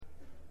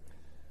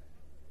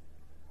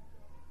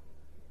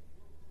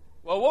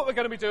Well, what we're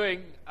going to be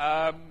doing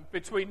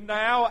between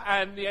now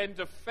and the end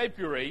of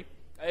February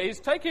is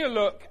taking a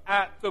look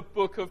at the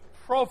book of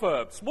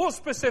Proverbs. More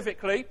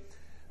specifically,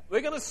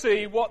 we're going to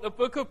see what the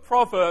book of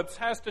Proverbs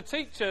has to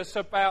teach us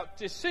about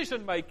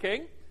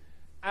decision-making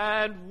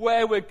and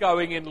where we're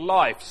going in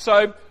life.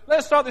 So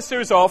let's start this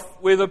series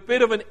off with a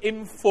bit of an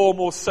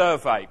informal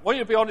survey. I want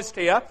you to be honest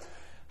here.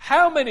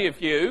 How many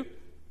of you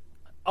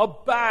are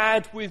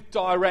bad with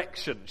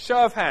direction?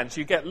 Show of hands.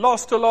 You get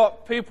lost a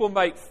lot. People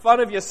make fun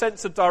of your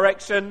sense of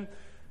direction.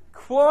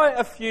 Quite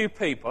a few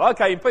people.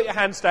 Okay, you put your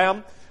hands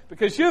down.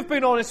 Because you've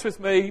been honest with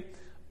me,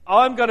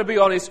 I'm going to be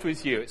honest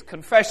with you. It's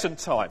confession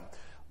time.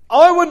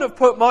 I wouldn't have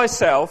put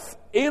myself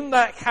in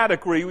that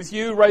category with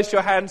you. Raise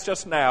your hands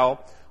just now.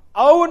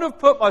 I wouldn't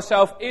have put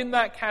myself in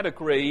that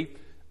category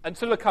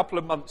until a couple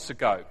of months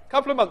ago. A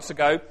couple of months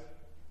ago,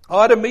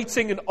 I had a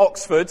meeting in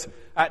Oxford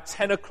at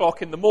 10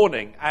 o'clock in the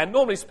morning. And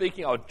normally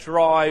speaking, I would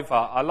drive.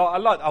 I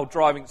like the whole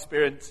driving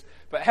experience.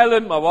 But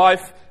Helen, my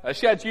wife,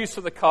 she had use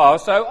of the car.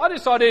 So I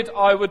decided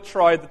I would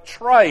try the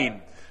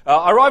train.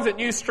 I arrived at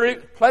New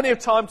Street, plenty of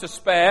time to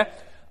spare,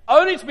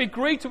 only to be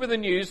greeted with the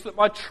news that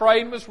my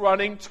train was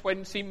running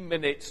 20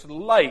 minutes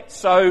late.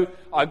 So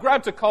I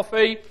grabbed a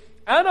coffee,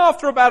 and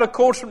after about a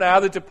quarter of an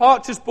hour, the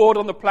departures board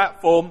on the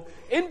platform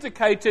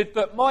indicated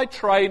that my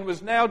train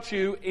was now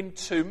due in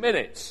 2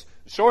 minutes.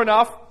 Sure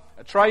enough,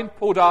 a train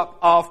pulled up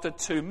after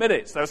 2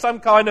 minutes. There was some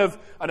kind of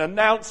an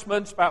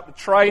announcement about the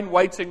train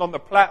waiting on the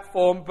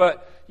platform,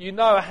 but you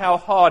know how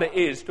hard it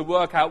is to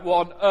work out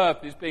what on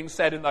earth is being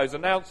said in those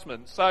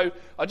announcements. So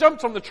I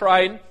jumped on the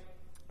train,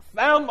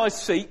 found my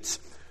seat,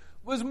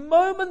 was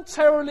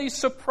momentarily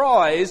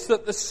surprised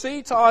that the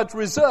seat I'd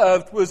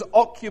reserved was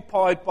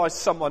occupied by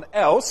someone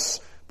else,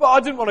 but I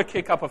didn't want to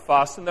kick up a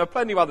fuss, and there were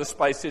plenty of other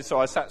spaces, so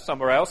I sat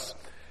somewhere else.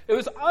 It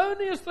was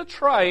only as the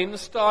train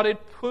started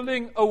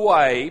pulling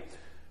away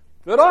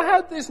that I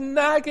had this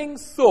nagging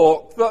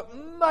thought that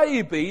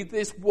maybe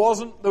this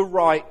wasn't the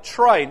right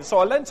train. So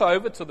I leant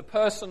over to the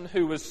person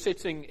who was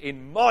sitting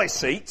in my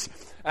seat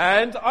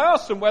and I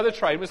asked them where the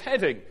train was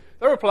heading.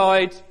 They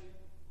replied,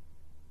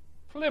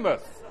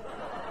 Plymouth.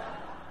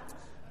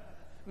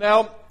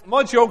 Now,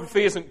 my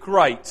geography isn't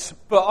great,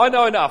 but I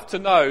know enough to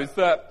know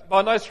that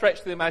by no stretch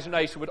of the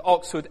imagination would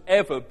Oxford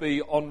ever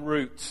be en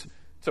route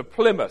to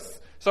Plymouth.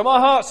 So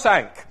my heart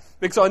sank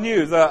because I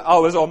knew that I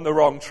was on the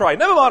wrong train.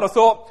 Never mind, I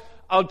thought,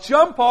 I'll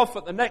jump off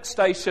at the next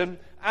station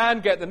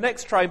and get the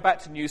next train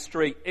back to New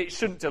Street. It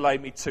shouldn't delay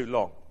me too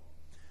long.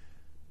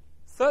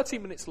 30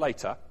 minutes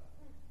later,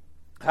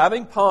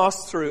 having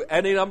passed through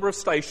any number of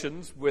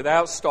stations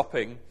without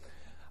stopping,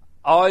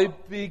 I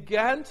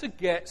began to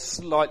get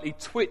slightly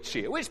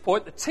twitchy, at which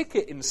point the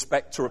ticket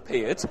inspector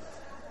appeared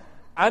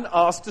and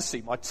asked to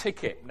see my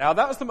ticket. Now,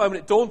 that was the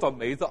moment it dawned on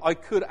me that I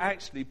could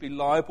actually be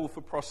liable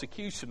for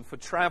prosecution for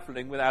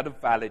travelling without a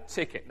valid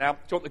ticket. Now, do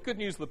you want the good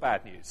news or the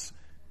bad news?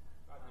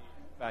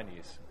 Bad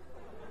news.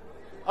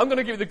 I'm going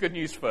to give you the good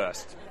news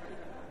first.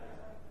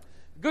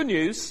 Good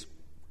news,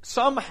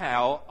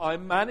 somehow I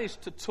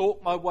managed to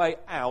talk my way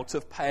out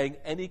of paying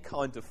any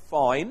kind of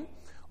fine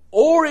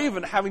or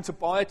even having to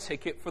buy a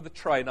ticket for the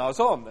train I was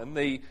on. And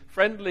the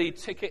friendly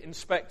ticket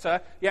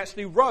inspector, he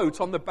actually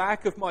wrote on the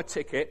back of my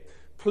ticket,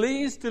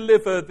 please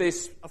deliver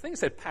this, I think it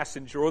said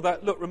passenger, or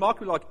that looked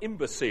remarkably like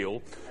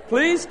imbecile.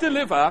 Please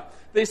deliver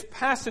this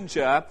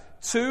passenger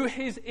to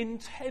his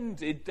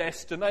intended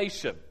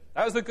destination.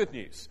 That was the good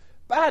news.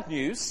 Bad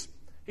news,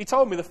 he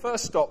told me the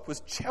first stop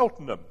was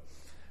Cheltenham,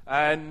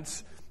 and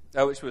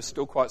which was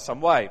still quite some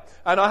way.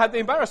 And I had the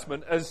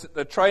embarrassment as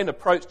the train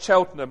approached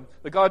Cheltenham.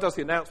 The guy does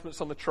the announcements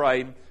on the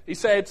train. He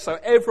said, so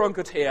everyone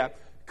could hear,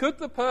 could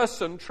the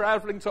person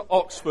travelling to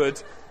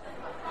Oxford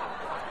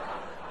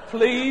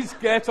please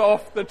get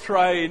off the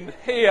train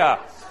here?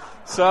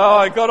 So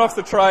I got off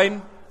the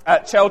train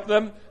at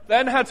Cheltenham,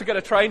 then had to get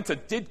a train to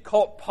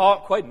Didcot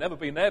Parkway. Never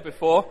been there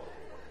before.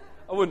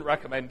 I wouldn't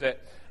recommend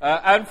it.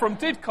 And from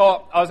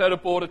Didcot, I was able to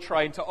board a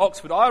train to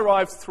Oxford. I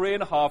arrived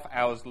 3.5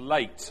 hours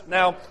late.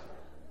 Now,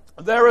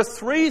 there are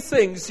 3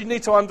 things you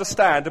need to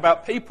understand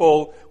about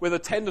people with a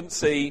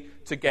tendency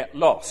to get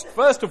lost.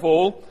 First of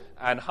all,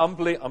 and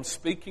humbly, I'm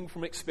speaking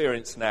from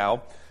experience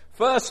now,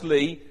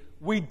 firstly,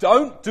 we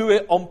don't do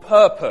it on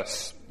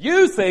purpose.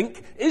 You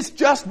think it's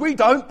just we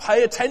don't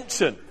pay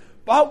attention,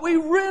 but we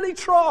really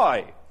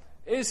try.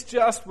 It's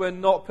just we're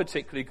not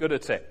particularly good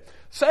at it.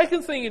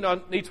 Second thing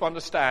you need to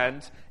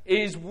understand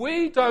is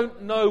we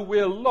don't know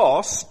we're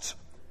lost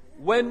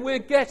when we're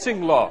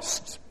getting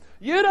lost.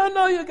 You don't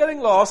know you're getting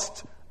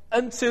lost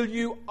until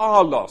you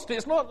are lost.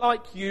 It's not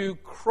like you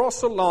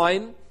cross a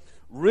line,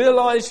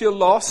 realize you're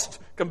lost,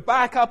 can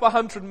back up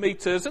 100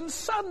 meters, and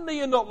suddenly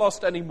you're not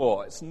lost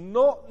anymore. It's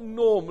not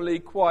normally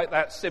quite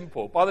that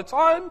simple. By the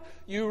time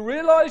you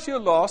realize you're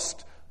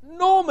lost,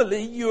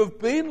 normally you have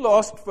been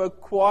lost for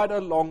quite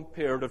a long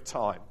period of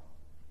time.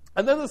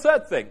 And then the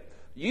third thing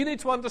you need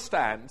to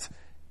understand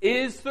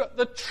is that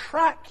the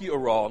track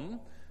you're on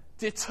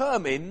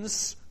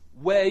determines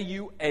where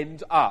you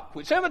end up.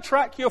 Whichever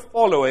track you're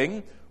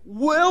following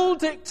will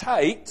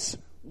dictate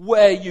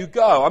where you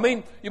go. I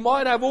mean, you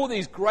might have all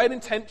these great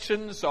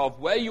intentions of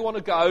where you want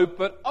to go,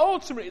 but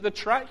ultimately the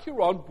track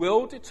you're on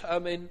will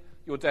determine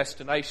your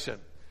destination,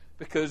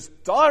 because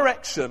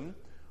direction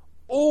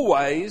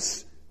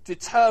always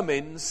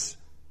determines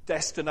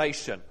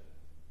destination.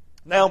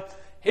 Now,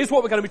 here's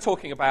what we're going to be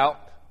talking about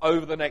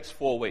over the next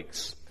 4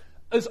 weeks.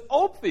 As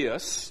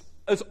obvious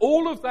as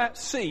all of that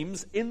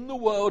seems in the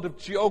world of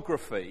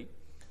geography,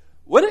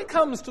 when it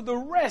comes to the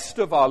rest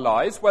of our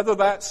lives, whether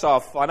that's our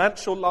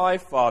financial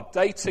life, our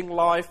dating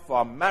life,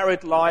 our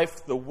married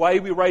life, the way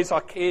we raise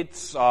our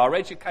kids, our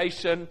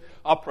education,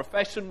 our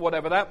profession,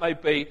 whatever that may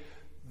be,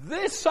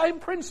 this same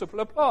principle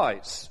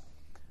applies.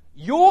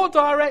 Your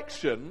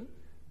direction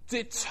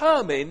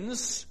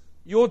determines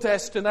your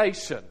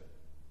destination.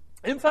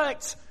 In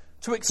fact,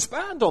 to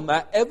expand on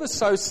that ever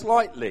so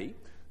slightly,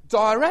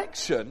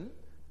 direction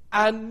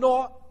and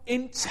not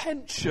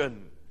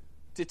intention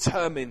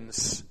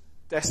determines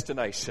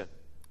destination.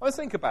 Well,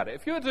 think about it.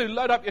 If you were to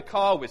load up your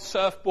car with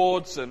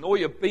surfboards and all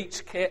your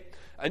beach kit,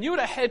 and you were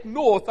to head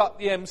north up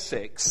the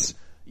M6,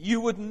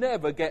 you would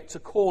never get to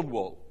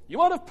Cornwall. You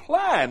might have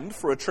planned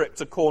for a trip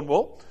to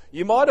Cornwall.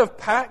 You might have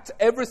packed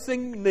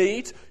everything you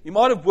need. You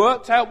might have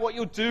worked out what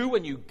you'll do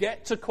when you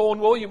get to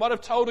Cornwall. You might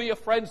have told all your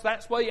friends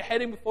that's where you're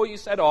heading before you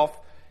set off.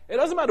 It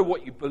doesn't matter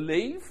what you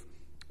believe,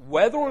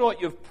 whether or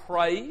not you've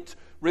prayed,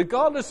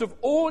 regardless of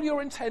all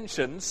your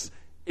intentions,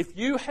 if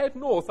you head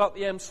north up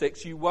the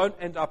M6, you won't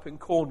end up in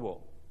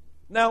Cornwall.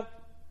 Now,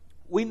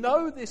 we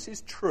know this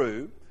is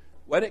true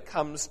when it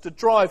comes to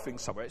driving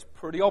somewhere. It's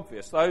pretty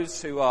obvious. Those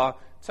who are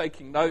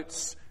taking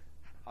notes,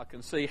 I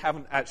can see,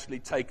 haven't actually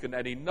taken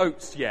any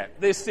notes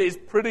yet. This is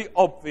pretty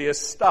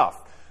obvious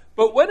stuff.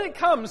 But when it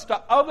comes to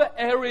other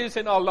areas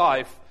in our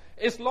life,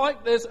 it's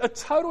like there's a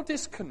total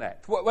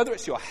disconnect. Whether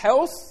it's your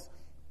health,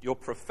 your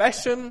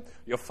profession,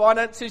 your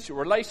finances, your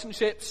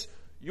relationships,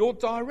 your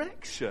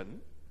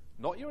direction,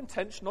 not your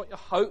intention, not your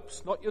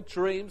hopes, not your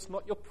dreams,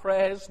 not your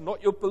prayers,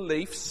 not your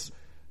beliefs,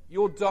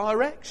 your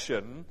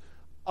direction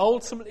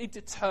ultimately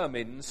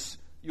determines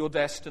your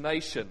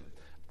destination.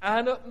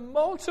 And at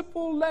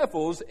multiple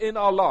levels in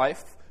our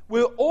life,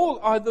 we're all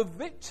either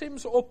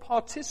victims or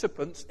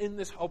participants in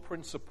this whole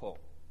principle.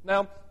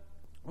 Now,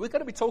 we're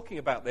going to be talking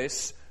about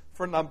this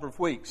for a number of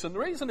weeks. And the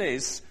reason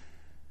is,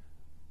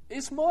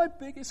 it's my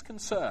biggest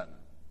concern.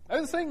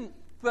 The thing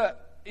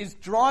that is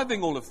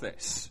driving all of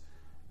this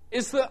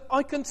is that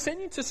I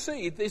continue to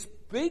see this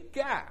big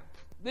gap,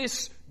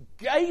 this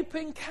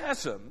gaping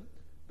chasm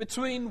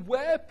between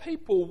where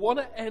people want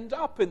to end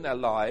up in their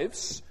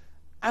lives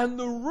and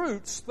the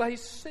routes they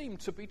seem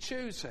to be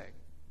choosing.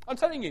 I'm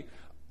telling you,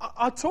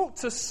 I talk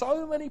to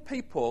so many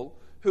people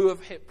who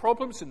have hit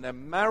problems in their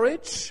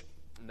marriage,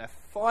 in their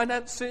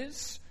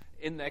finances,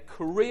 in their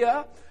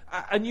career,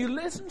 and you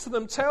listen to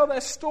them tell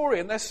their story,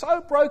 and they're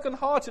so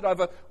brokenhearted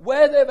over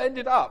where they've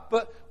ended up.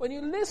 But when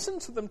you listen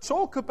to them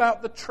talk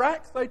about the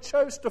track they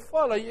chose to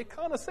follow, you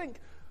kind of think,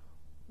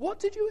 what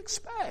did you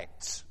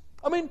expect?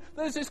 I mean,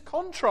 there's this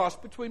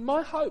contrast between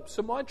my hopes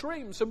and my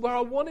dreams and where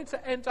I wanted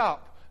to end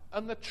up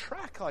and the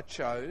track I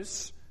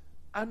chose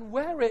and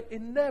where it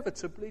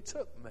inevitably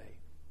took me.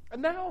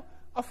 And now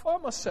I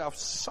find myself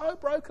so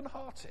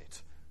brokenhearted,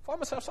 find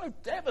myself so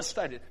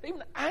devastated,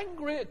 even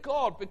angry at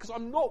God because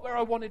I'm not where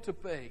I wanted to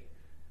be.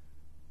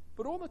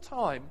 But all the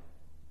time,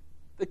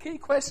 the key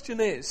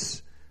question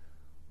is,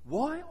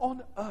 why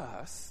on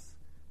earth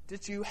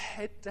did you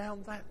head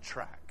down that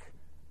track?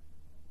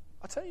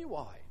 I'll tell you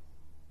why.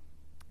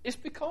 It's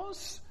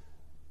because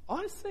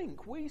I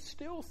think we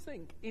still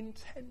think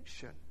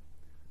intention.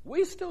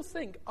 We still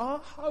think our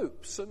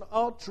hopes and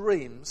our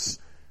dreams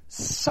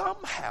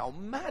somehow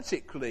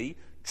magically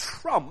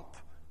trump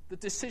the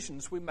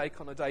decisions we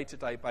make on a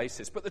day-to-day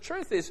basis. But the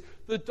truth is,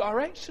 the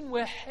direction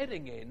we're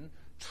heading in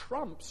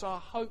trumps our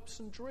hopes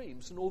and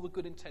dreams and all the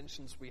good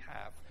intentions we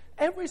have.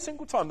 Every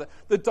single time,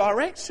 the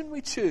direction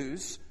we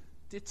choose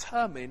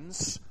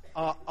determines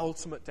our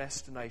ultimate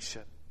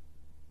destination.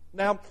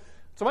 Now,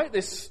 to make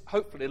this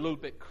hopefully a little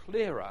bit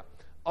clearer,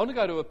 I want to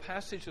go to a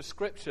passage of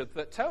Scripture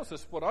that tells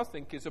us what I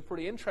think is a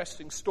pretty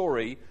interesting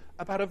story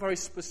about a very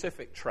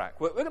specific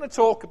track. We're going to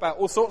talk about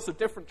all sorts of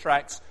different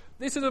tracks.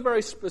 This is a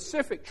very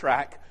specific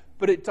track,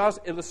 but it does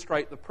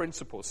illustrate the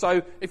principle.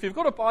 So if you've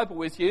got a Bible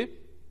with you,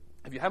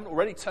 if you haven't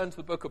already turned to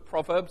the book of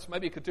Proverbs,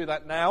 maybe you could do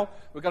that now.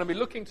 We're going to be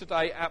looking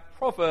today at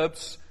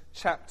Proverbs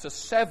chapter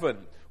 7.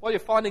 While you're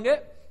finding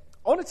it,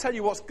 I want to tell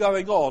you what's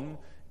going on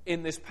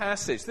in this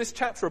passage. This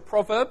chapter of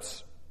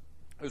Proverbs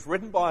was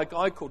written by a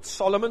guy called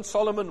Solomon.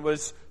 Solomon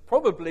was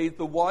probably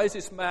the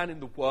wisest man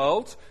in the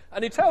world.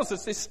 And he tells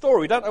us this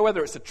story. We don't know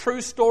whether it's a true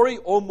story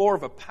or more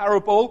of a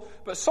parable.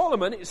 But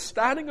Solomon is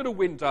standing at a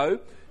window.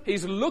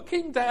 He's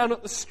looking down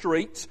at the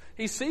street.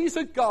 He sees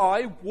a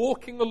guy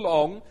walking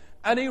along.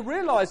 And he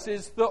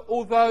realizes that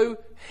although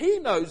he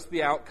knows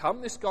the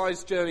outcome, this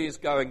guy's journey is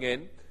going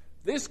in,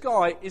 this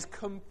guy is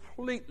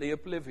completely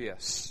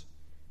oblivious.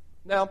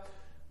 Now,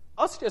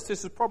 I suggest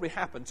this has probably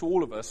happened to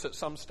all of us at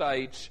some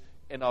stage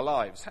in our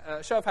lives.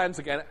 Show of hands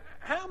again.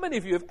 How many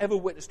of you have ever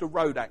witnessed a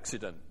road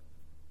accident?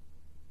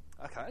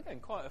 Okay, again,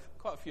 quite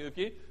a few of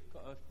you.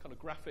 Got a kind of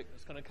graphic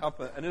that's going to come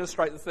and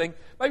illustrate the thing.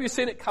 Maybe you've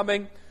seen it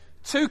coming.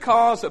 Two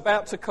cars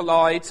about to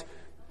collide.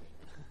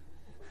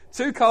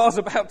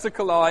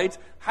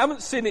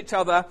 Haven't seen each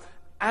other.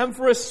 And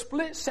for a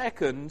split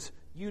second,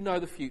 you know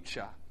the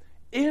future.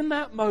 In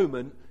that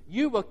moment,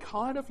 you were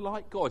kind of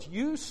like God.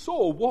 You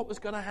saw what was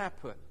going to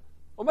happen.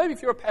 Or maybe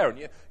if you're a parent,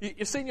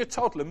 you've seen your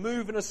toddler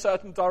move in a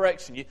certain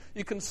direction.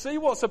 You can see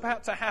what's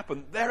about to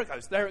happen. There it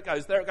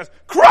goes.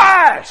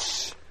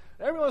 Crash!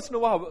 Every once in a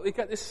while, we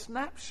get this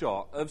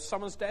snapshot of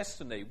someone's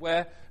destiny,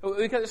 where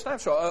we get this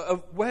snapshot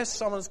of where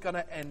someone's going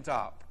to end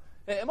up.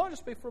 It might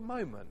just be for a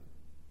moment.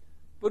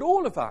 But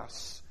all of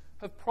us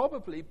have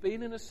probably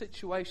been in a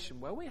situation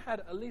where we had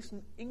at least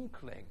an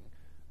inkling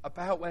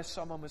about where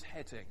someone was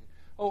heading.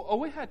 Or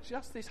we had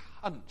just this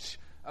hunch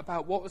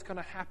about what was going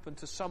to happen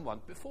to someone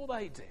before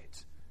they did.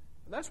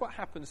 And that's what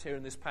happens here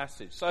in this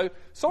passage. So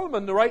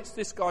Solomon narrates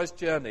this guy's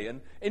journey,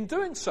 and in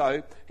doing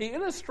so, he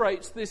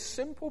illustrates this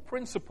simple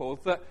principle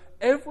that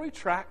every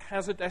track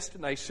has a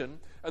destination,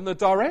 and the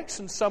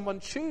direction someone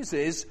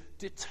chooses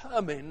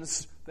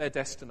determines their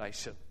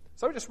destination.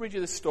 So I'll just read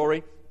you this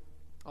story.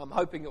 I'm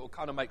hoping it will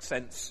kind of make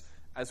sense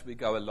as we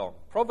go along.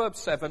 Proverbs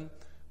 7,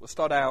 we'll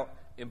start out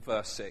in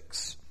verse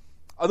 6.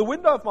 At the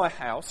window of my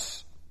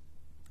house,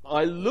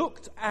 I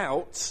looked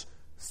out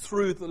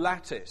through the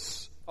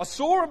lattice. I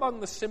saw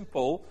among the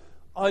simple,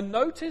 I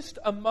noticed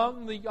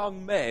among the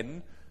young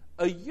men,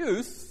 a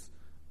youth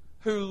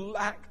who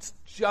lacked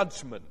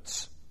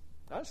judgment.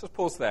 Now, let's just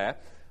pause there.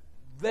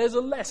 There's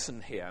a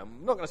lesson here.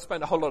 I'm not going to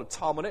spend a whole lot of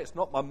time on it. It's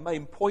not my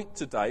main point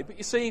today. But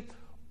you see,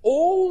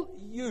 all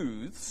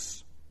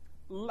youths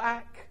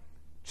lack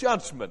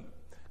judgment.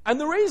 And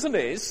the reason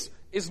is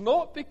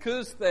not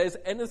because there's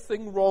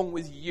anything wrong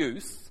with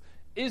youth.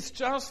 It's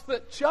just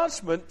that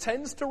judgment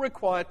tends to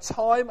require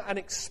time and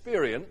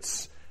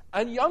experience,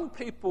 and young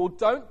people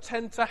don't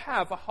tend to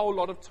have a whole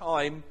lot of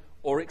time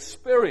or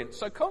experience.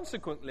 So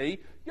consequently,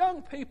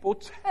 young people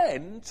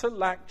tend to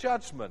lack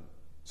judgment.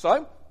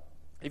 So,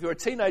 if you're a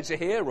teenager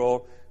here,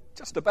 or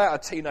just about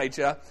a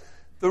teenager,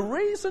 the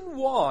reason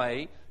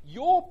why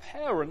your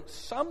parents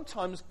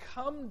sometimes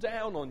come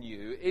down on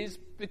you is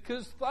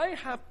because they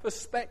have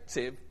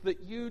perspective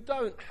that you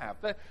don't have.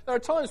 There are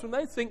times when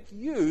they think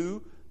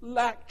you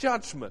lack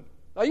judgment.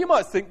 Now you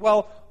might think,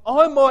 well,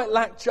 I might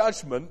lack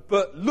judgment,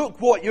 but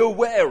look what you're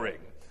wearing.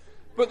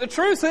 But the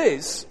truth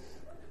is,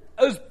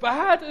 as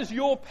bad as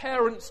your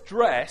parents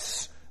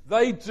dress,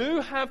 they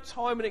do have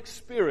time and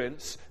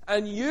experience,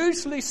 and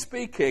usually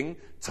speaking,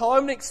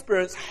 time and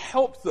experience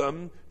help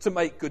them to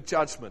make good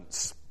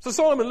judgments. So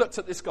Solomon looks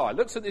at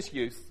this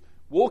youth,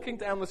 walking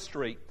down the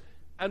street,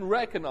 and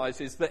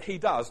recognizes that he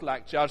does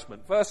lack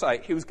judgment. Verse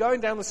 8, he was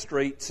going down the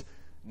street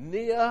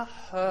near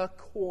her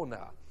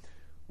corner,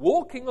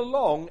 walking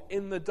along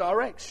in the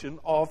direction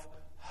of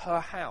her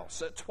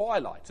house at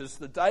twilight, as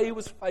the day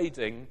was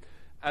fading,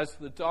 as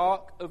the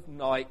dark of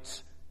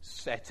night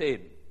set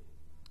in.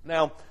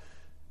 Now,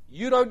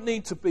 you don't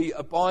need to be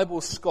a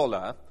Bible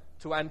scholar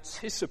to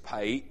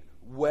anticipate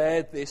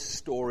where this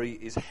story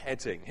is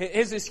heading.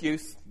 Here's this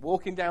youth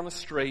walking down the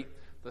street.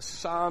 The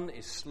sun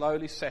is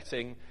slowly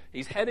setting.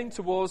 He's heading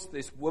towards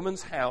this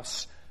woman's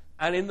house,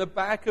 and in the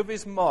back of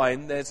his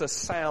mind, there's a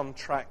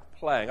soundtrack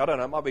playing. I don't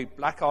know, it might be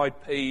Black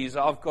Eyed Peas,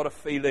 I've Got a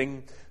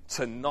Feeling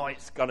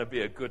Tonight's Gonna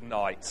Be a Good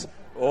Night.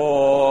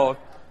 Or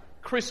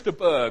Krista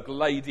Berg,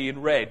 Lady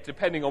in Red,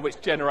 depending on which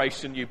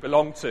generation you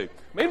belong to.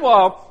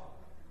 Meanwhile,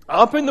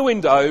 up in the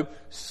window,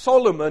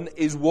 Solomon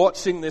is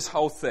watching this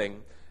whole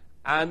thing,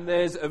 and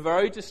there's a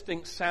very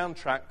distinct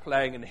soundtrack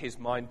playing in his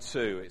mind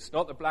too. It's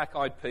not the Black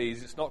Eyed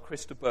Peas, it's not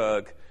Krista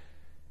Berg,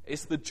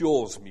 it's the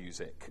Jaws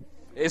music.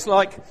 It's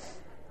like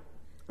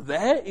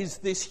there is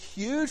this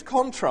huge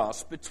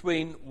contrast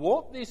between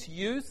what this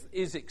youth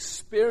is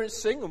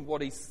experiencing and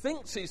what he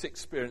thinks he's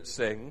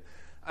experiencing,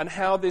 and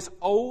how this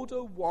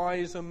older,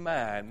 wiser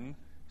man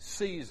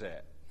sees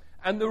it.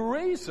 And the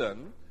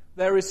reason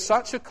there is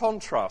such a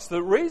contrast,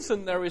 the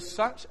reason there is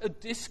such a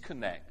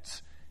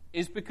disconnect,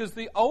 is because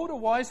the older,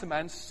 wiser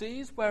man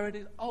sees where it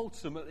is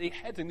ultimately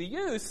heading. The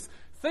youth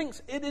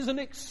thinks it is an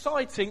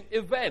exciting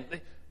event.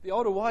 The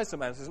older, wiser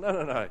man says,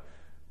 no,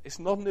 it's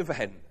not an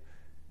event.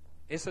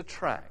 It's a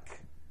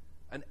track.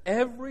 And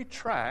every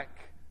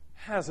track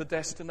has a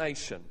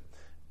destination.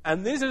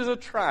 And this is a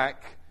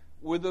track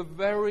with a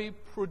very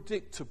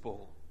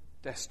predictable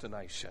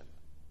destination.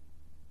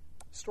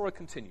 The story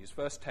continues,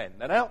 verse 10.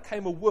 Then out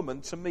came a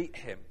woman to meet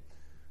him,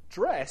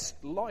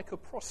 dressed like a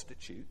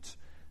prostitute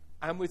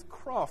and with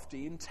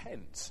crafty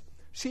intent.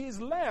 She is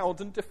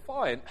loud and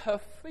defiant. Her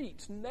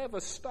feet never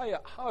stay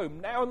at home.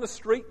 Now in the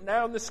street,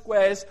 now in the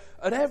squares,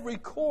 at every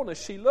corner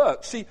she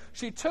lurks.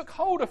 She took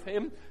hold of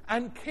him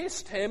and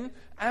kissed him,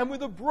 and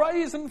with a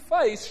brazen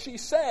face she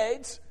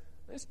said,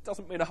 this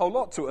doesn't mean a whole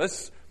lot to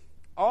us,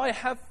 I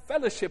have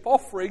fellowship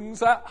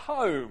offerings at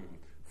home.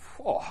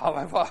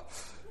 However,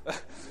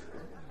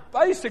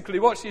 basically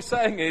what she's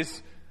saying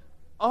is,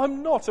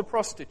 I'm not a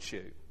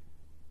prostitute.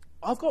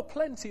 I've got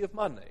plenty of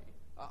money.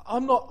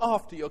 I'm not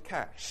after your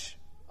cash.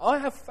 I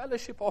have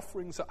fellowship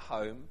offerings at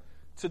home.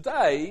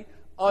 Today,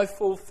 I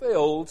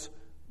fulfilled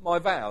my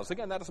vows.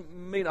 Again, that doesn't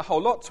mean a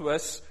whole lot to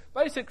us.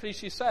 Basically,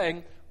 she's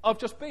saying, I've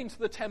just been to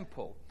the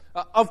temple.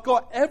 I've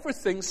got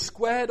everything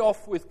squared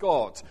off with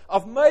God.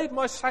 I've made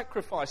my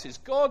sacrifices.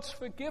 God's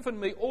forgiven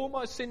me all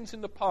my sins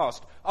in the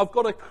past. I've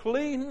got a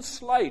clean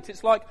slate.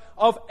 It's like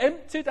I've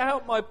emptied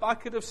out my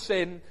bucket of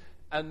sin,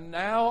 and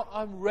now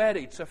I'm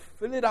ready to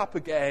fill it up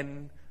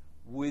again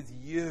with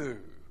you.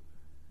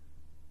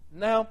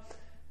 Now,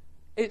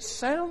 it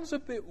sounds a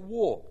bit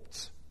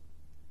warped,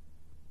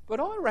 but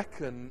I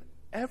reckon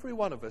every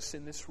one of us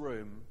in this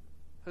room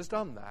has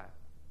done that.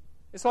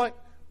 It's like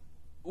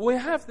we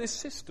have this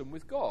system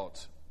with God.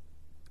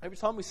 Every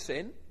time we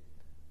sin,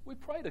 we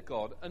pray to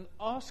God and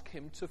ask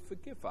him to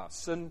forgive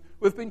us. And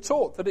we've been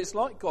taught that it's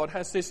like God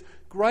has this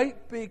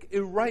great big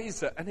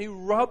eraser and he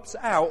rubs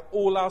out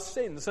all our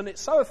sins. And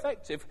it's so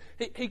effective,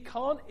 he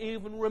can't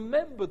even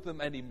remember them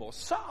anymore.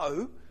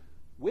 So,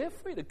 we're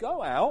free to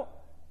go out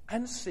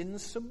and sin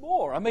some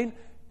more. I mean,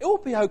 it will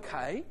be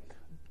okay.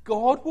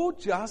 God will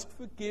just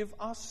forgive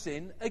our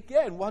sin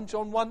again. 1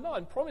 John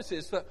 1:9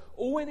 promises that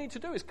all we need to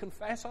do is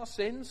confess our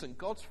sins, and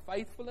God's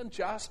faithful and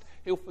just.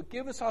 He'll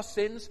forgive us our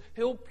sins.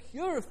 He'll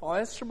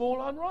purify us from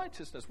all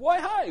unrighteousness. Why,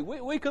 hey,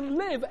 we can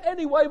live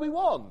any way we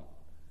want.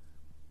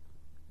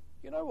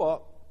 You know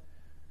what?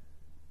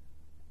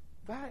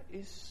 That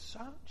is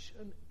such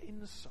an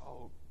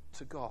insult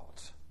to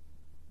God.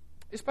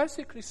 It's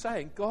basically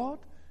saying, God,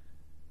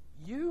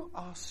 you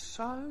are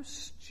so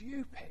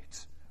stupid.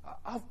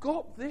 I've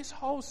got this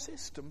whole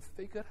system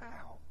figured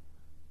out.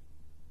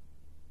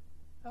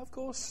 Now, of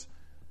course,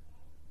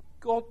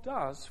 God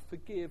does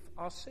forgive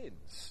our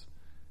sins.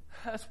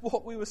 That's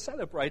what we were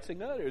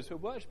celebrating earlier as we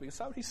were worshiping.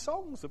 So many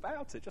songs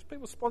about it. Just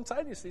people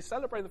spontaneously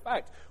celebrating the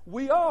fact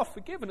we are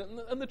forgiven.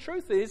 And the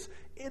truth is,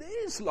 it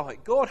is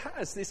like God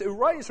has this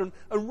eraser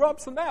and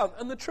rubs them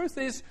out. And the truth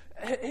is,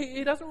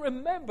 he doesn't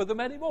remember them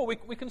anymore.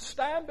 We can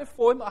stand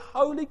before him, a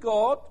holy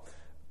God,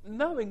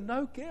 knowing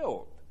no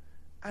guilt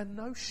and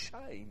no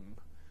shame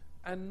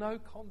and no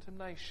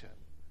condemnation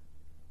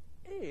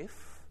if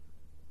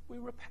we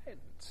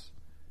repent.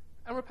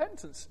 And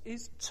repentance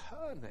is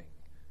turning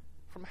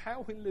from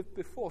how we lived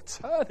before,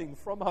 turning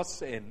from our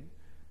sin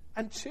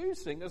and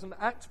choosing as an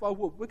act of our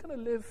will, we're going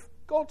to live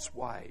God's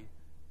way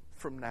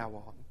from now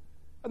on.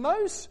 And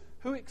those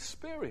who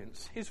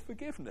experience his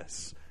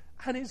forgiveness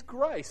and his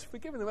grace,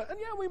 forgiving them. And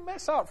yeah, we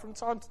mess up from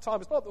time to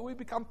time. It's not that we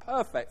become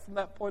perfect from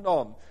that point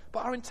on.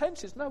 But our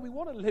intention is, no, we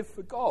want to live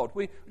for God.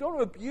 We don't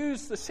want to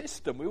abuse the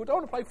system. We don't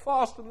want to play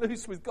fast and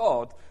loose with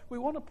God. We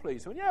want to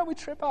please him. And yeah, we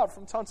trip out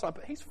from time to time,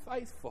 but he's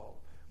faithful.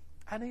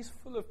 And he's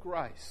full of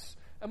grace.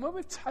 And when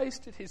we've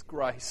tasted his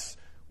grace,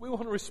 we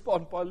want to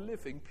respond by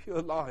living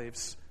pure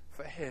lives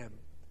for him.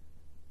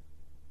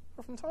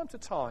 But from time to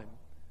time,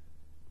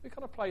 we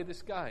kind of play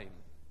this game.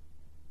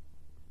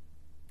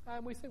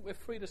 And we think we're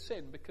free to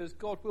sin because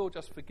God will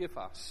just forgive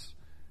us.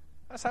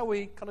 That's how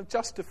we kind of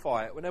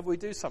justify it whenever we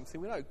do something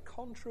we know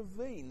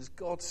contravenes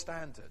God's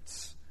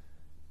standards.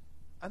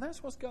 And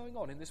that's what's going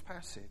on in this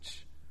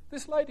passage.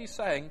 This lady's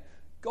saying,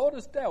 God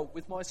has dealt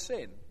with my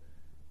sin,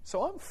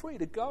 so I'm free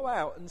to go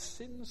out and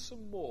sin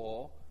some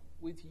more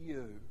with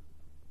you.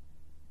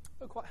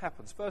 Look what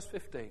happens. Verse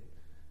 15.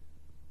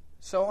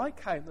 So I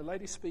came, the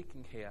lady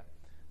speaking here,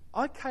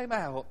 I came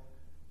out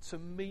to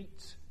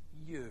meet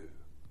you.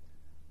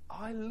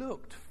 I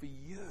looked for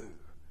you.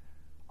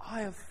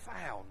 I have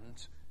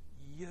found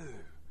you.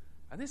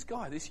 And this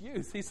guy, this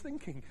youth, he's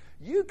thinking,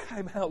 you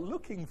came out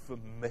looking for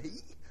me?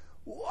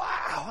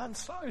 Wow, I'm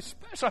so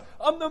special.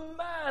 I'm the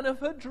man of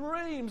her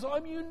dreams.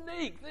 I'm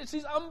unique. This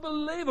is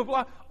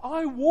unbelievable.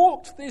 I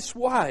walked this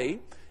way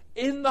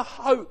in the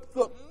hope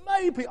that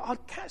maybe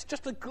I'd catch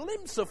just a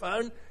glimpse of her,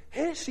 and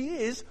here she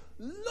is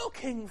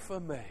looking for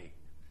me.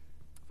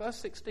 Verse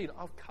 16,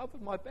 I've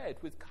covered my bed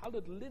with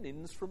coloured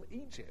linens from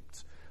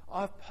Egypt.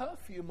 I've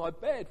perfumed my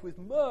bed with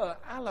myrrh,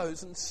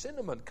 aloes, and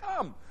cinnamon.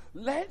 Come,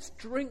 let's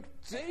drink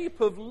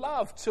deep of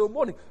love till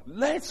morning.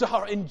 Let's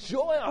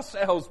enjoy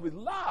ourselves with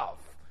love.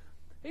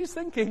 He's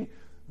thinking,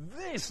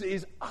 this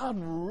is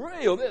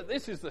unreal.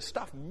 This is the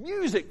stuff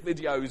music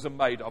videos are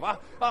made of.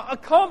 I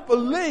can't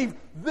believe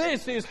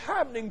this is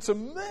happening to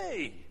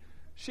me.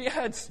 She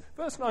adds,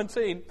 verse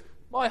 19,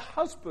 my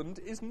husband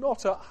is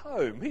not at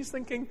home. He's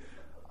thinking,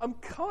 I'm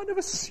kind of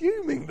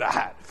assuming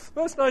that.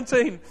 Verse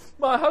 19,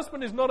 my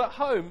husband is not at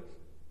home.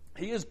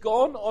 He has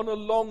gone on a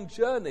long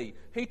journey.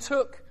 He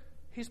took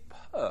his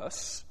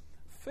purse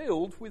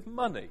filled with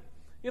money.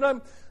 You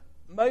know,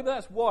 maybe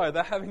that's why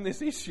they're having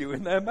this issue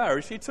in their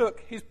marriage. He took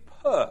his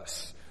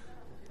purse.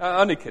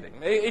 Only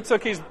kidding. He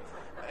took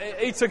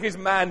his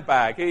man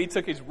bag. He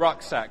took his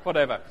rucksack,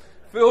 whatever,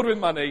 filled with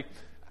money,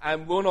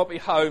 and will not be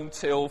home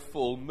till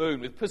full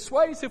moon. With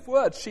persuasive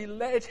words, she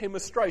led him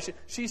astray.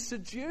 She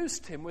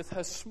seduced him with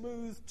her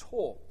smooth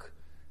talk.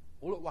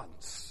 All at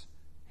once,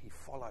 he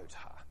followed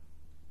her.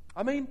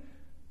 I mean,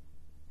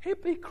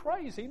 he'd be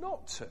crazy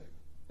not to.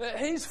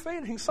 He's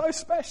feeling so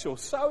special,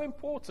 so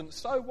important,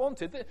 so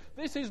wanted.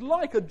 This is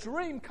like a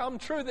dream come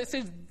true. This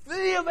is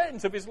the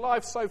event of his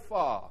life so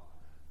far.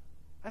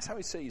 That's how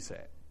he sees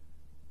it.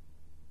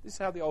 This is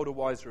how the older,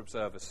 wiser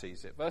observer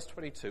sees it. Verse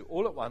 22,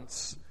 all at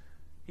once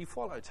he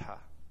followed her,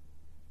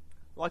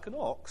 like an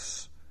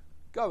ox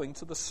going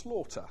to the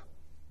slaughter,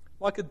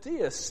 like a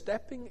deer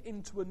stepping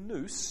into a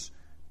noose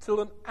till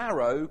an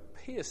arrow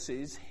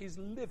pierces his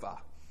liver.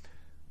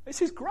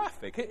 This is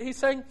graphic. He's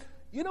saying,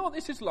 you know what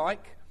this is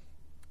like?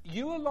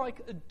 You are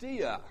like a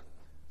deer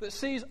that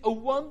sees a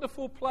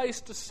wonderful place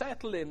to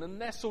settle in and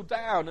nestle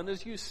down, and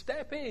as you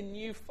step in,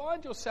 you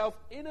find yourself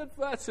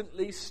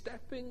inadvertently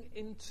stepping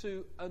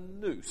into a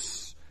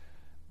noose.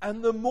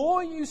 And the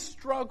more you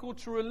struggle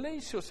to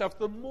release yourself,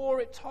 the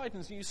more it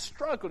tightens. You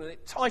struggle and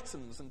it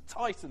tightens and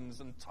tightens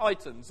and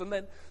tightens. And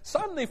then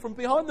suddenly from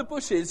behind the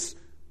bushes,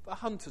 the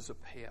hunters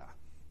appear.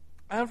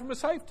 And from a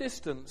safe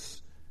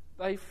distance,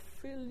 they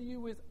fill you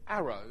with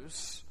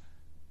arrows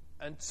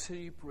until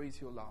you breathe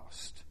your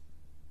last.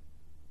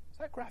 Is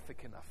that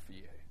graphic enough for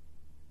you?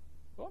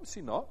 Well,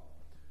 obviously not.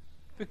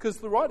 Because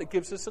the writer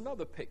gives us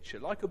another picture,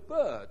 like a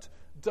bird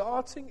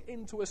darting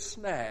into a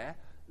snare,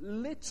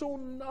 little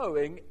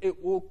knowing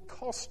it will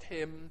cost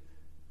him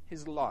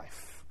his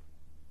life.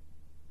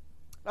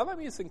 Now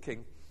maybe you're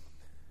thinking,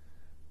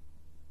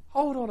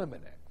 hold on a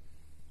minute.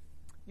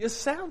 You're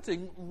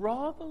sounding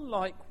rather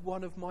like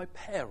one of my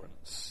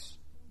parents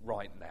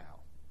right now.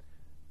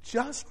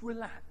 Just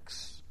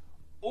relax.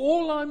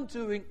 All I'm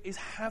doing is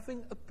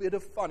having a bit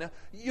of fun. Now,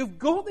 you've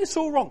got this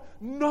all wrong.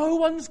 No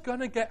one's going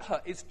to get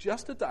hurt. It's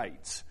just a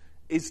date.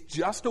 It's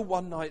just a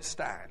one-night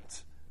stand.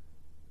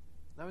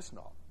 No, it's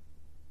not.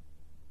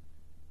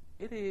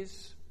 It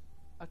is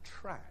a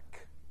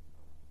track.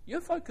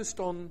 You're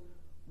focused on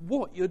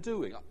what you're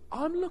doing.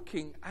 I'm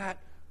looking at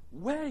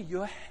where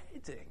you're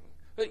heading.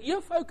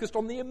 You're focused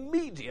on the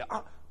immediate.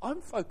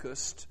 I'm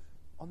focused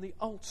on the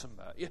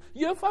ultimate.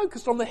 You're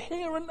focused on the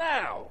here and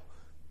now.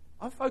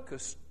 I'm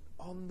focused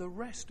on the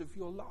rest of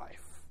your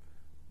life.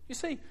 You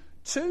see,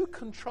 two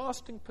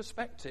contrasting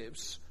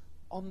perspectives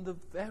on the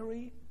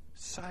very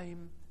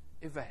same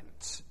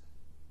event.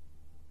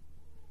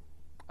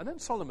 And then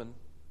Solomon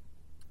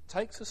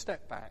takes a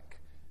step back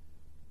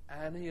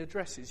and he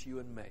addresses you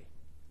and me.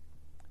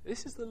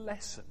 This is the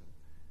lesson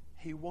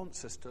he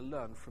wants us to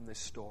learn from this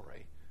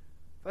story.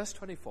 Verse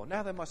 24,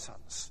 now then, my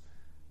sons,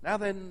 now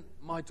then,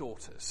 my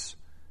daughters,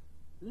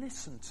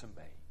 listen to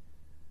me.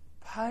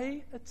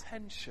 Pay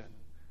attention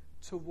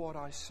to what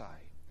I say.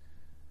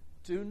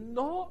 Do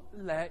not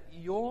let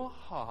your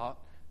heart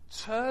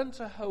turn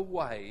to her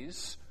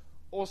ways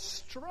or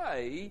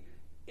stray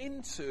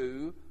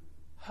into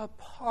her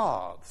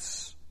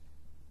paths.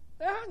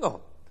 Now, hang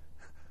on.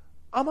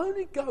 I'm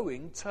only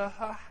going to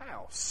her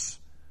house.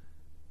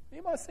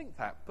 You might think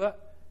that,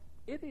 but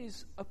it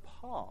is a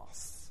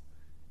path.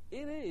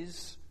 It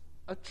is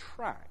a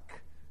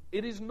track.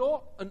 It is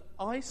not an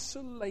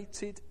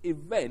isolated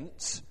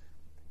event.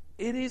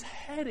 It is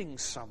heading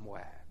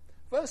somewhere.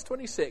 Verse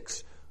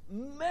 26,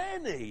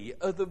 many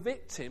are the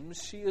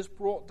victims she has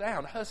brought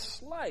down. Her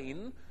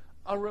slain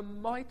are a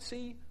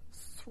mighty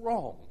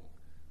throng.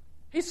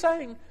 He's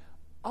saying,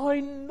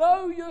 I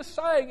know you're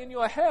saying in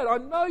your head, I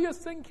know you're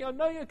thinking, I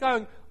know you're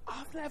going,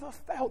 I've never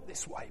felt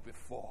this way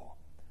before.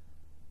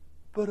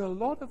 But a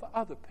lot of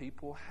other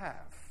people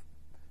have.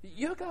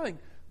 You're going,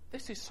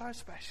 this is so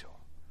special.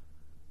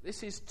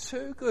 This is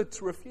too good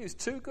to refuse,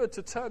 too good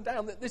to turn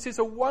down. This is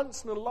a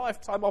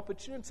once-in-a-lifetime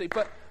opportunity.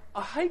 But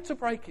I hate to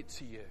break it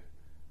to you.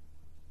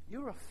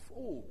 You're a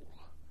fool.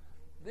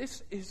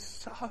 This is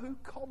so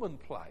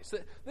commonplace.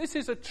 This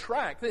is a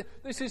track.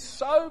 This is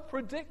so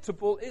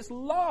predictable. It's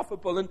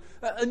laughable.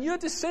 And you're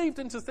deceived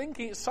into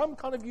thinking it's some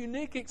kind of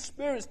unique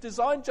experience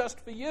designed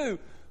just for you.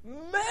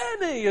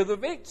 Many are the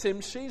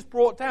victims she's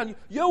brought down.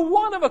 You're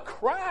one of a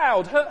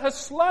crowd. Her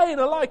slain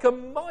are like a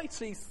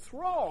mighty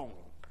throng.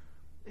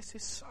 This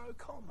is so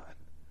common.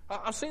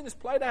 I've seen this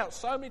played out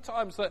so many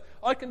times that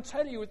I can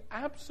tell you with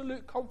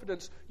absolute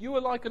confidence, you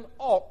are like an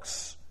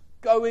ox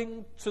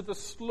going to the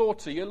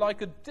slaughter. You're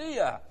like a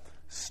deer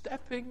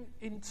stepping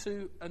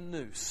into a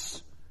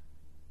noose.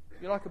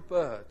 You're like a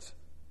bird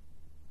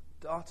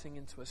darting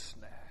into a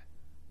snare.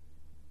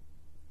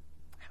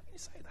 How can you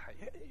say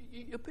that?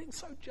 You're being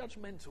so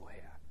judgmental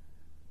here.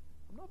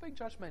 I'm not being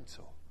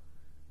judgmental.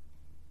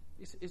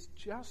 It's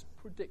just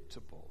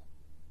predictable.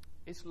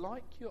 It's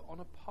like you're on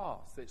a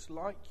path. It's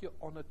like you're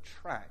on a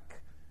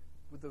track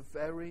with a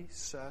very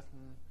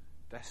certain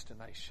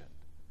destination.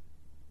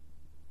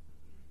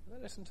 Now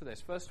listen to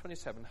this. Verse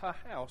 27. Her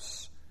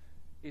house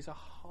is a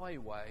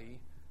highway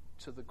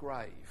to the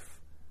grave,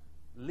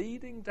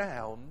 leading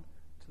down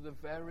to the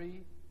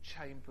very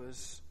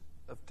chambers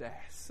of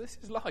death. This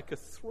is like a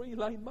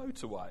 3-lane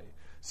motorway.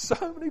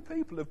 So many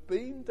people have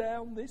been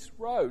down this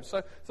road.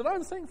 So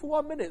don't think for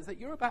 1 minute that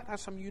you're about to have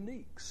some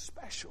unique,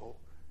 special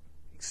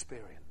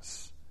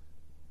experience.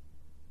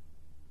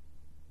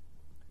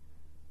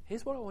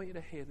 Here's what I want you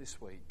to hear this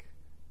week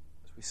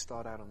as we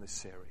start out on this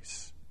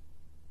series.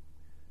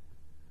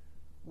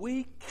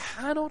 We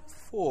cannot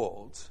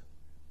afford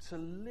to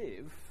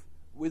live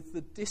with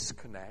the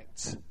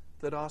disconnect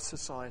that our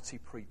society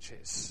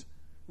preaches.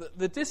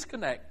 The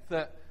disconnect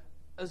that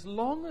as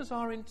long as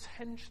our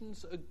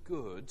intentions are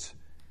good,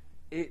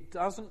 it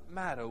doesn't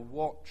matter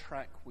what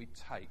track we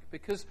take,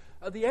 because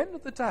at the end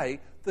of the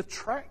day, the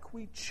track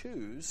we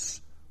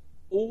choose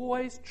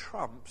always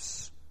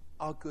trumps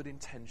our good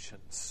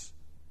intentions.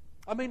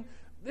 I mean,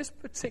 this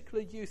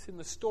particular youth in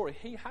the story,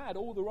 he had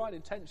all the right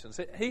intentions.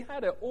 He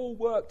had it all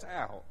worked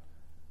out.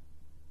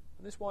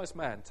 And this wise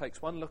man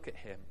takes one look at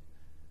him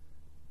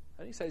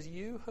and he says,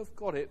 "You have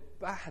got it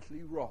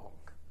badly wrong.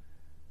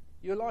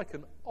 You're like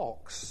an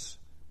ox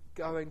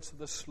going to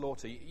the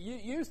slaughter.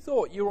 You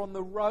thought you were on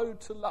the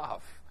road to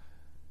love,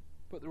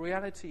 but the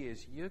reality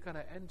is you're going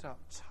to end up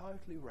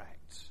totally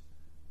wrecked,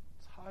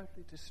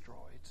 totally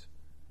destroyed,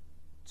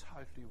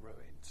 totally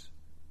ruined."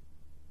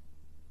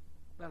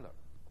 Now look,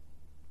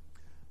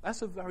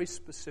 that's a very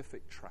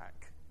specific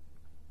track.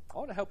 I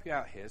want to help you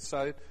out here,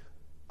 so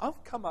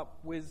I've come up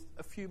with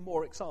a few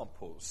more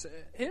examples.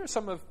 Here are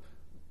some of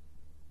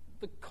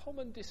the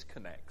common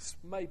disconnects,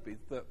 maybe,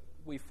 that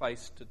we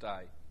face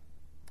today.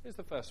 Here's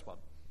the first one.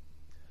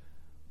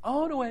 I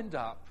want to end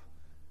up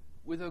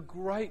with a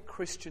great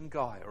Christian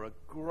guy or a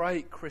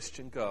great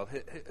Christian girl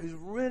who's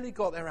really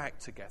got their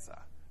act together.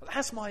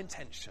 That's my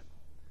intention.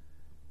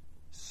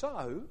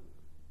 So,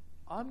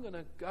 I'm going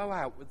to go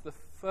out with the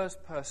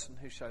first person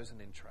who shows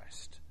an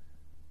interest.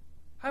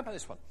 How about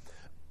this one?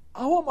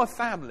 I want my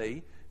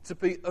family to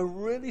be a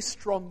really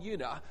strong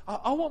unit.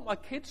 I want my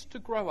kids to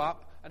grow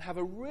up and have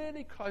a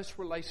really close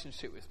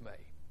relationship with me.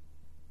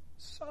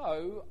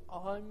 So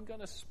I'm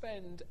going to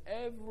spend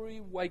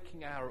every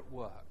waking hour at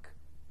work.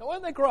 Now,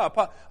 when they grow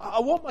up, I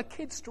want my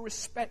kids to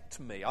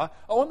respect me. I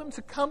want them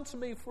to come to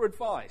me for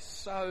advice.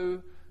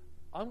 So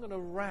I'm going to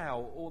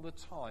row all the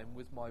time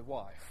with my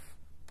wife.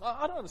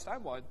 I don't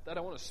understand why they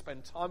don't want to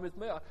spend time with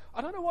me.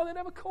 I don't know why they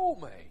never call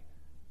me.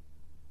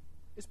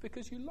 It's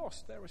because you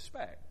lost their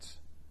respect.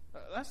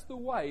 That's the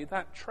way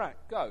that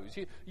track goes.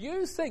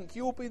 You think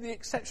you'll be the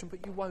exception,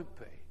 but you won't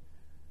be.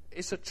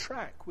 It's a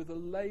track with a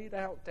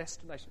laid-out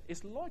destination.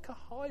 It's like a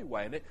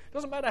highway, and it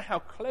doesn't matter how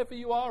clever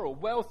you are or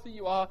wealthy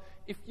you are.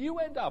 If you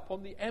end up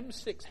on the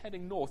M6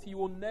 heading north, you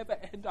will never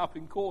end up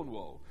in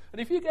Cornwall.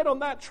 And if you get on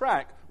that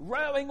track,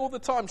 rowing all the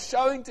time,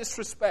 showing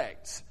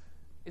disrespect,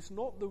 it's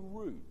not the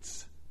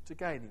route to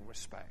gaining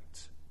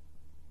respect.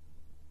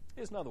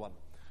 Here's another one.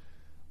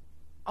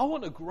 I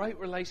want a great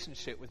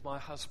relationship with my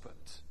husband.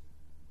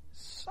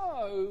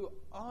 So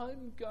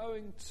I'm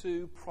going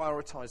to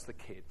prioritize the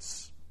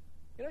kids.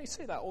 You know, you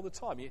see that all the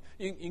time.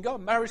 You can go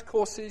on marriage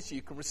courses,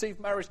 you can receive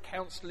marriage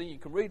counselling, you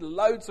can read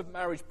loads of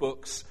marriage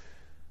books.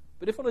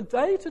 But if on a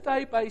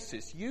day-to-day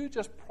basis you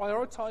just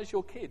prioritise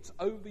your kids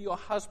over your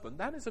husband,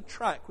 that is a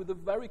track with a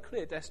very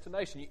clear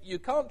destination. You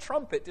can't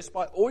trump it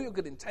despite all your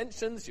good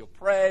intentions, your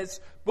prayers,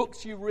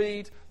 books you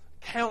read,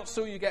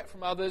 counsel you get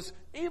from others.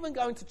 Even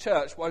going to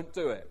church won't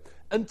do it.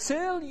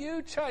 Until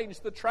you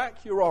change the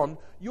track you're on,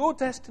 your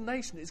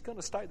destination is going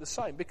to stay the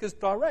same, because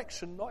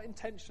direction, not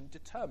intention,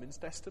 determines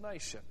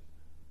destination.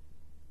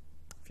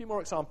 A few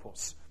more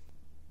examples.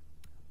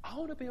 I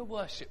want to be a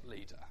worship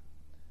leader.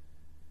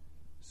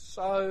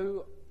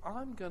 So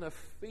I'm going to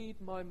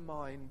feed my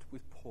mind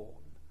with porn.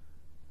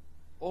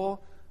 Or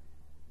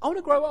I want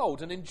to grow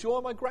old and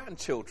enjoy my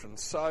grandchildren,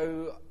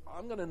 so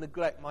I'm going to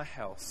neglect my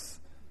health.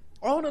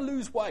 Or I want to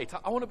lose weight.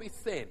 I want to be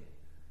thin,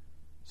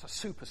 so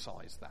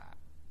supersize that.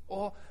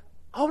 Or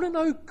I want to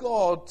know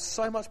God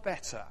so much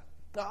better.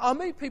 Now, I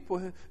meet people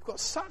who've got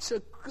such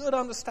a good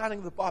understanding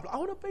of the Bible. I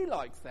want to be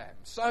like them.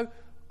 So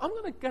I'm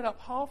going to get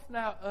up half an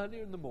hour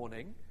earlier in the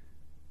morning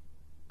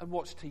and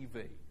watch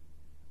TV.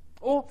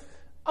 Or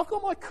I've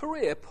got my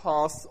career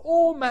path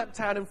all mapped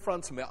out in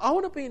front of me. I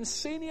want to be in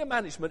senior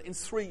management in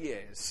 3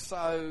 years.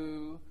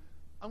 So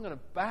I'm going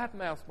to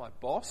badmouth my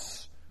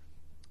boss.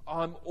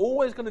 I'm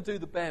always going to do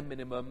the bare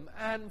minimum.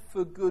 And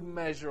for good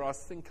measure, I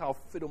think I'll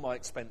fiddle my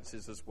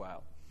expenses as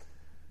well.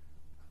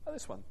 Oh,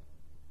 this one.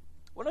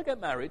 When I get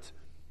married,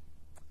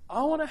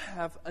 I want to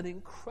have an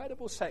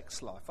incredible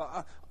sex life.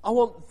 I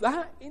want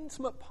that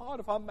intimate part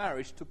of our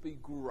marriage to be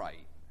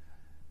great.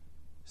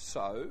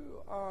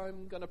 So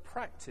I'm going to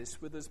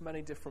practice with as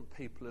many different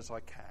people as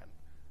I can.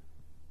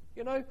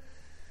 You know,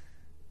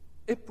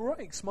 it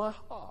breaks my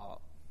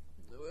heart.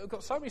 We've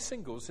got so many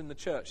singles in the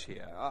church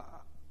here.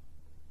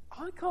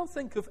 I can't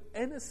think of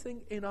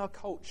anything in our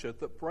culture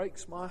that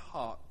breaks my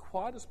heart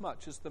quite as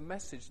much as the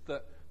message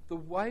that the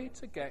way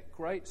to get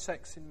great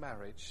sex in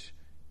marriage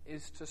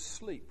is to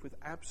sleep with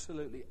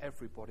absolutely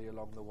everybody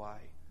along the way.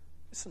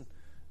 Listen,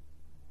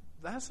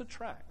 that's a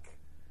track.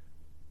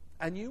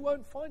 And you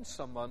won't find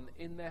someone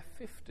in their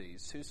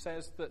 50s who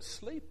says that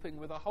sleeping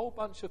with a whole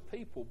bunch of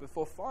people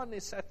before finally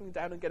settling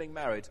down and getting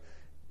married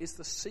is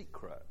the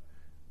secret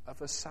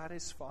of a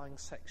satisfying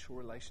sexual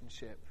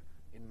relationship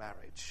in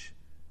marriage.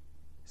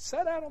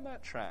 Set out on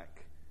that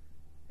track.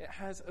 It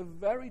has a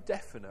very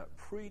definite,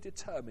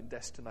 predetermined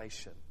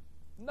destination.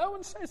 No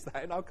one says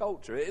that in our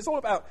culture. It's all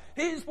about,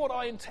 here's what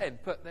I intend,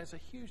 but there's a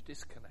huge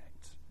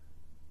disconnect.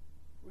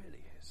 It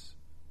really is.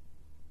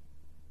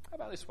 How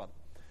about this one?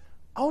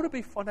 I want to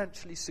be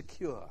financially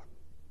secure.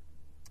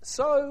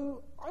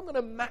 So I'm going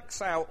to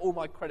max out all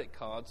my credit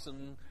cards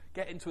and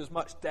get into as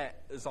much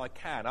debt as I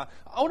can. I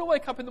want to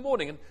wake up in the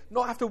morning and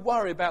not have to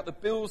worry about the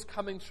bills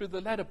coming through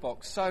the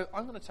letterbox. So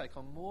I'm going to take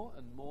on more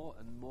and more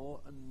and more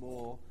and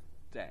more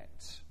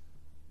debt.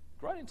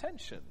 Great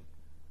intention.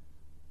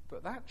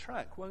 But that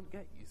track won't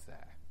get you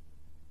there.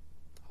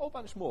 A whole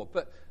bunch more.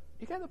 But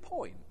you get the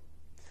point.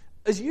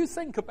 As you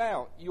think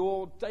about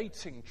your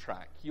dating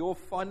track, your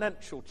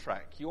financial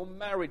track, your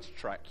marriage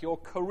track, your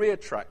career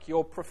track,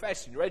 your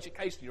profession, your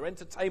education, your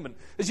entertainment,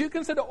 as you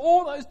consider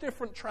all those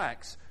different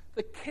tracks,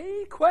 the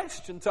key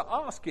question to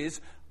ask is,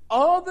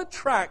 are the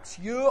tracks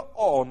you're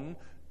on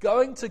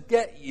going to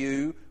get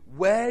you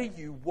where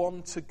you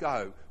want to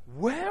go?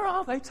 Where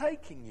are they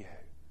taking you?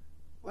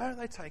 Where are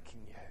they taking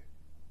you?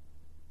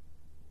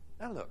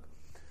 Now look,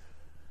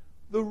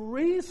 the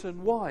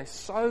reason why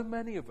so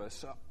many of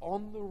us are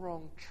on the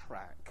wrong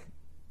track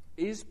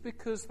is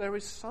because there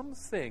is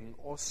something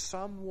or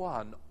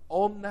someone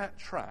on that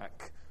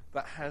track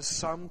that has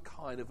some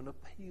kind of an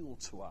appeal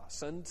to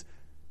us. And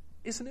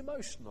it's an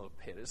emotional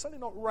appeal. It's certainly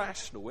not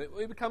rational.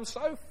 We become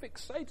so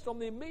fixated on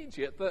the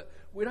immediate that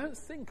we don't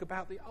think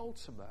about the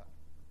ultimate.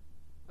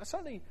 That's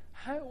certainly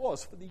how it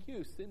was for the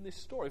youth in this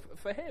story.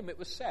 For him, it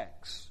was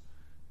sex.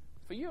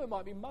 For you, it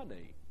might be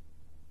money.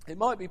 It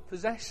might be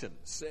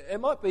possessions. It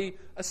might be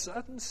a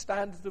certain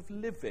standard of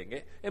living.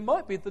 It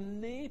might be the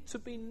need to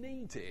be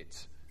needed.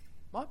 It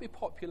might be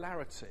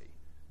popularity.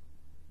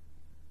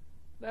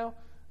 Now,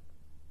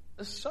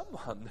 as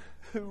someone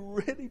who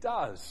really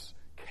does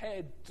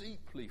care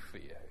deeply for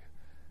you,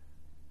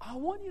 I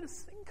want you to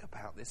think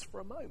about this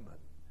for a moment.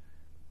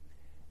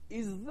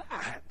 Is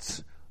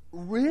that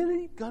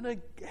really going to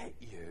get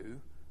you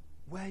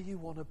where you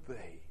want to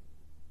be?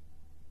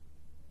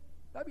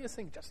 Maybe you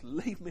think, just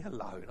leave me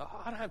alone.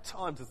 I don't have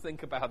time to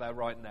think about that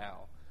right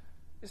now.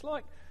 It's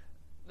like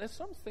there's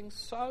something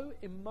so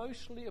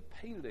emotionally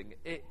appealing,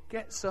 it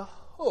gets a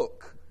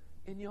hook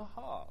in your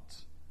heart.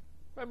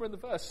 Remember in the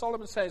verse,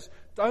 Solomon says,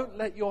 don't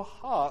let your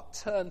heart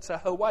turn to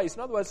her ways.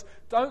 In other words,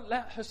 don't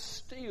let her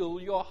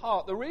steal your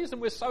heart. The reason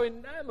we're so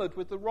enamored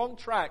with the wrong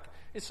track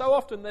is so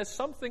often there's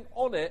something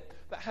on it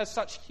that has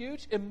such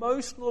huge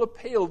emotional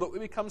appeal that we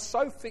become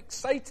so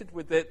fixated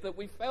with it that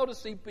we fail to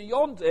see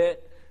beyond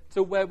it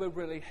to where we're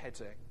really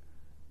heading.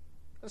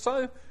 And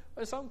so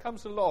when someone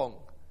comes along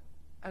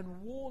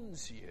and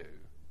warns you,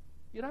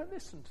 you don't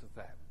listen to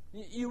them.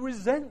 You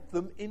resent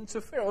them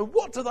interfering. And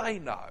what do they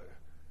know?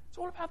 It's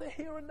all about the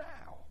here and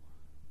now.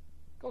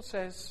 God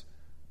says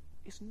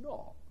it's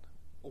not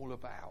all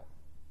about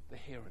the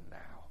here and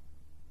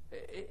now.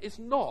 It's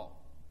not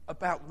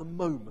about the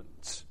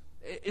moment.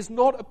 It's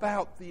not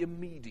about the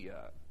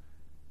immediate.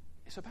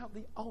 It's about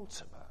the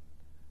ultimate.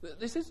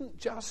 This isn't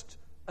just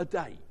a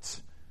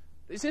date.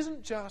 This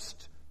isn't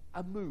just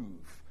a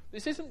move.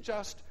 This isn't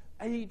just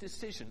a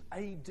decision,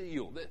 a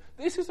deal.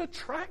 This is a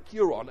track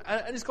you're on,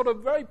 and it's got a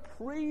very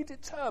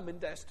predetermined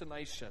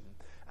destination.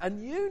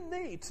 And you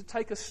need to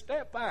take a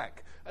step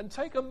back and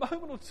take a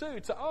moment or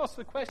two to ask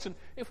the question,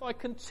 if I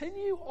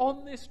continue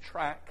on this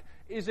track,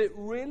 is it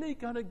really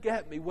going to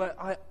get me where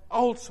I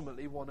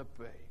ultimately want to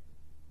be?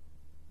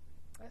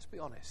 Let's be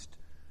honest.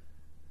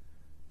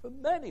 For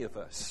many of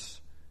us,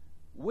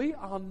 we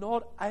are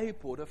not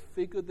able to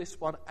figure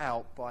this one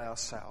out by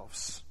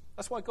ourselves.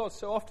 That's why God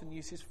so often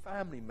uses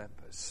family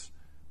members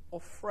or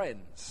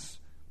friends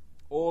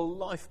or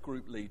life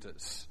group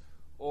leaders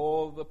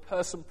or the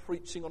person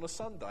preaching on a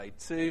Sunday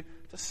to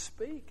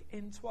speak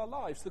into our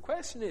lives. The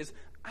question is,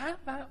 at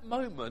that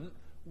moment,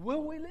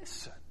 will we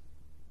listen?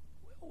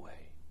 Will we?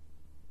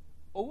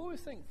 Or will we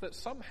think that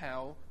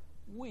somehow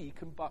we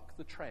can buck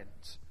the trend?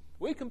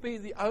 We can be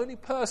the only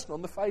person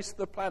on the face of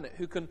the planet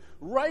who can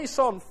race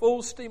on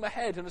full steam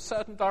ahead in a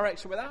certain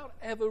direction without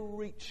ever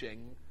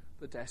reaching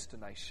the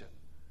destination.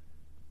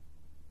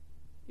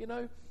 You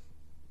know,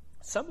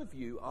 some of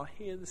you are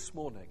here this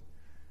morning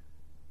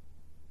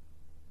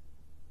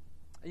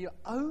and you're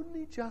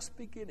only just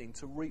beginning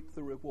to reap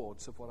the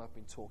rewards of what I've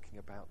been talking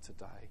about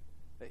today.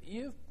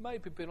 You've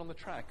maybe been on the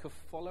track of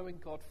following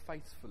God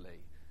faithfully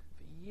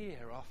for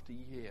year after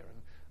year,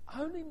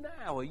 and only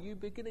now are you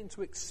beginning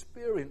to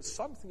experience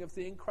something of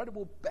the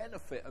incredible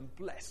benefit and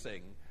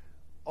blessing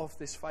of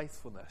this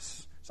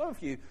faithfulness. Some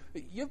of you,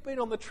 you've been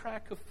on the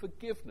track of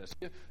forgiveness.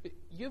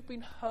 You've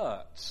been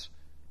hurt.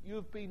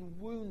 You've been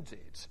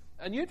wounded.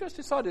 And you just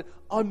decided,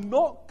 I'm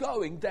not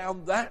going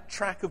down that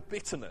track of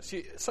bitterness.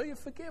 So you're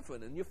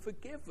forgiven, and you're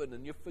forgiven,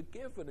 and you're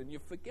forgiven, and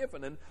you're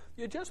forgiven. And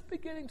you're just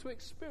beginning to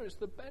experience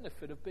the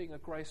benefit of being a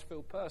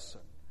grace-filled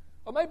person.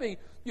 Or maybe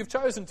you've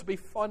chosen to be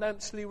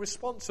financially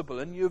responsible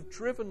and you've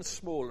driven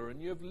smaller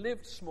and you've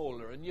lived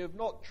smaller and you've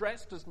not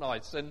dressed as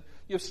nice and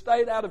you've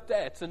stayed out of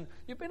debt and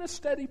you've been a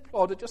steady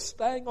plodder just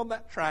staying on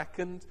that track,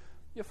 and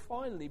you're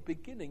finally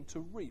beginning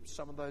to reap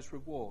some of those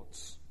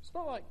rewards. It's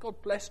not like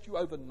God blessed you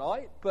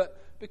overnight,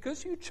 but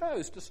because you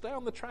chose to stay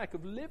on the track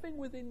of living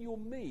within your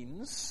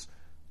means,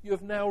 you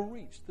have now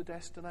reached the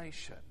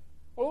destination.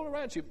 All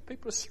around you,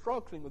 people are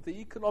struggling with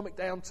the economic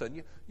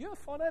downturn. You're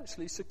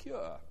financially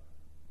secure.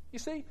 You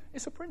see,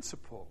 it's a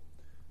principle.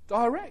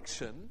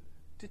 Direction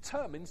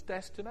determines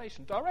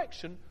destination.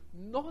 Direction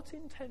not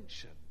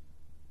intention,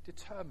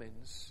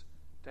 determines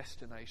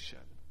destination.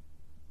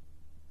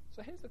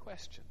 So here's the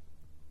question.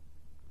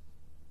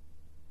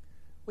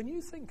 When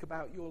you think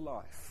about your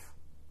life,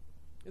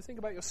 you think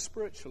about your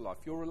spiritual life,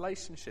 your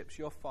relationships,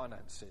 your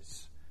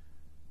finances,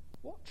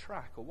 what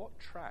track or what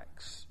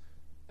tracks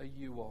are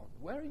you on?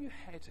 Where are you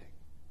heading?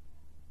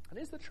 And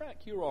is the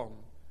track you're on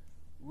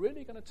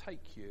really going to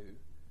take you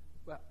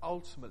where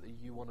ultimately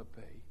you want to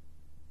be?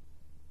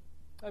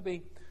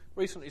 Maybe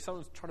recently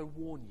someone's trying to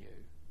warn you.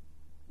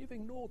 You've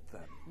ignored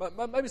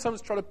them. Maybe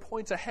someone's trying to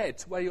point ahead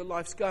to where your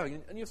life's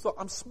going, and you've thought,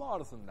 I'm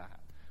smarter than that.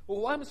 Well,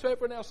 what happens to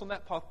everyone else on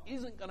that path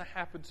isn't going to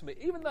happen to me.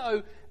 Even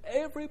though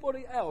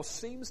everybody else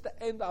seems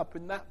to end up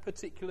in that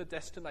particular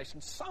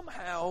destination,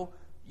 somehow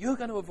you're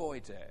going to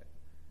avoid it.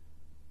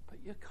 But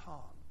you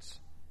can't.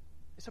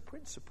 It's a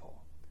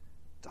principle.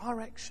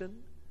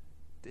 Direction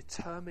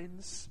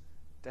determines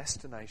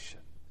destination.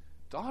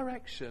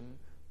 Direction,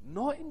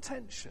 not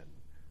intention,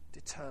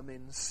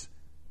 determines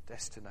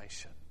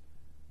destination.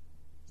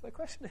 So the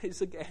question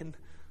is again,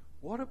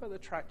 what about the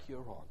track you're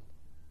on?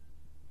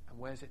 And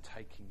where's it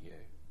taking you?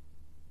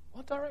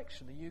 What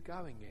direction are you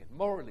going in?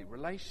 Morally,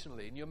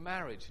 relationally, in your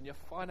marriage, in your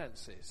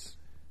finances?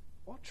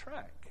 What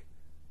track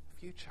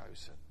have you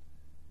chosen?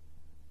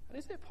 And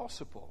is it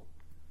possible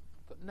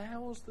that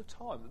now's the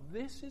time,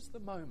 this is the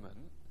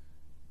moment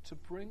to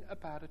bring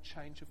about a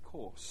change of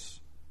course,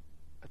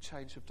 a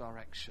change of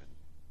direction?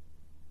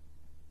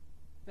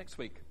 Next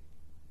week,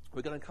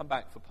 we're going to come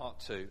back for part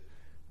 2,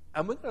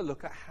 and we're going to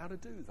look at how to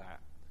do that,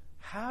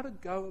 how to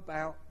go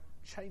about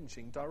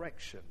changing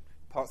direction.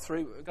 Part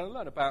 3, we're going to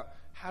learn about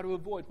how to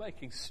avoid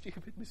making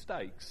stupid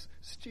mistakes,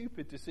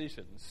 stupid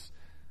decisions.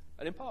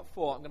 And in part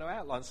 4, I'm going to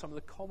outline some of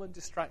the common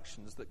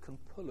distractions that can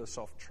pull us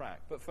off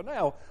track. But for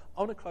now, I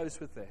want to close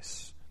with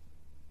this.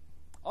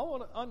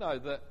 I know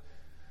that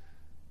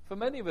for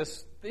many of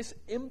us, this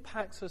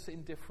impacts us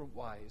in different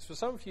ways. For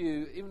some of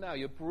you, even now,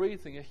 you're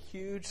breathing a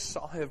huge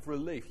sigh of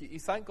relief. You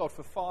thank God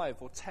for 5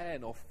 or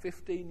 10 or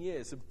 15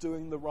 years of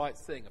doing the right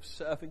thing, of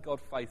serving God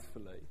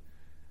faithfully.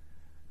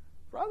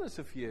 For others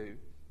of you,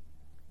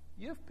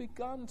 you've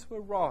begun to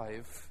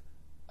arrive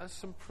at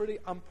some pretty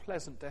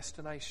unpleasant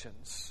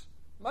destinations.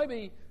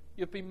 Maybe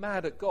you've been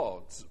mad at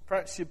God.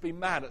 Perhaps you've been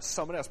mad at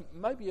someone else.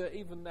 Maybe you're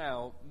even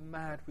now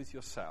mad with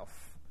yourself.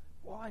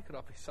 Why could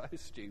I be so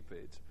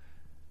stupid?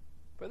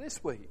 But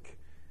this week,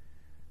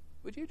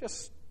 would you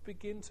just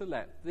begin to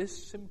let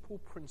this simple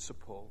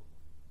principle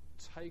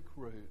take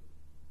root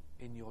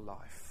in your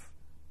life?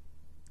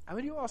 And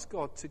would you ask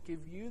God to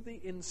give you the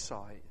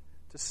insight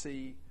to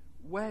see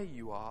where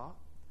you are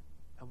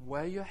and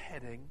where you're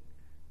heading,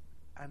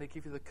 and to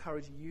give you the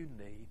courage you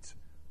need to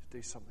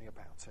do something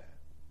about it?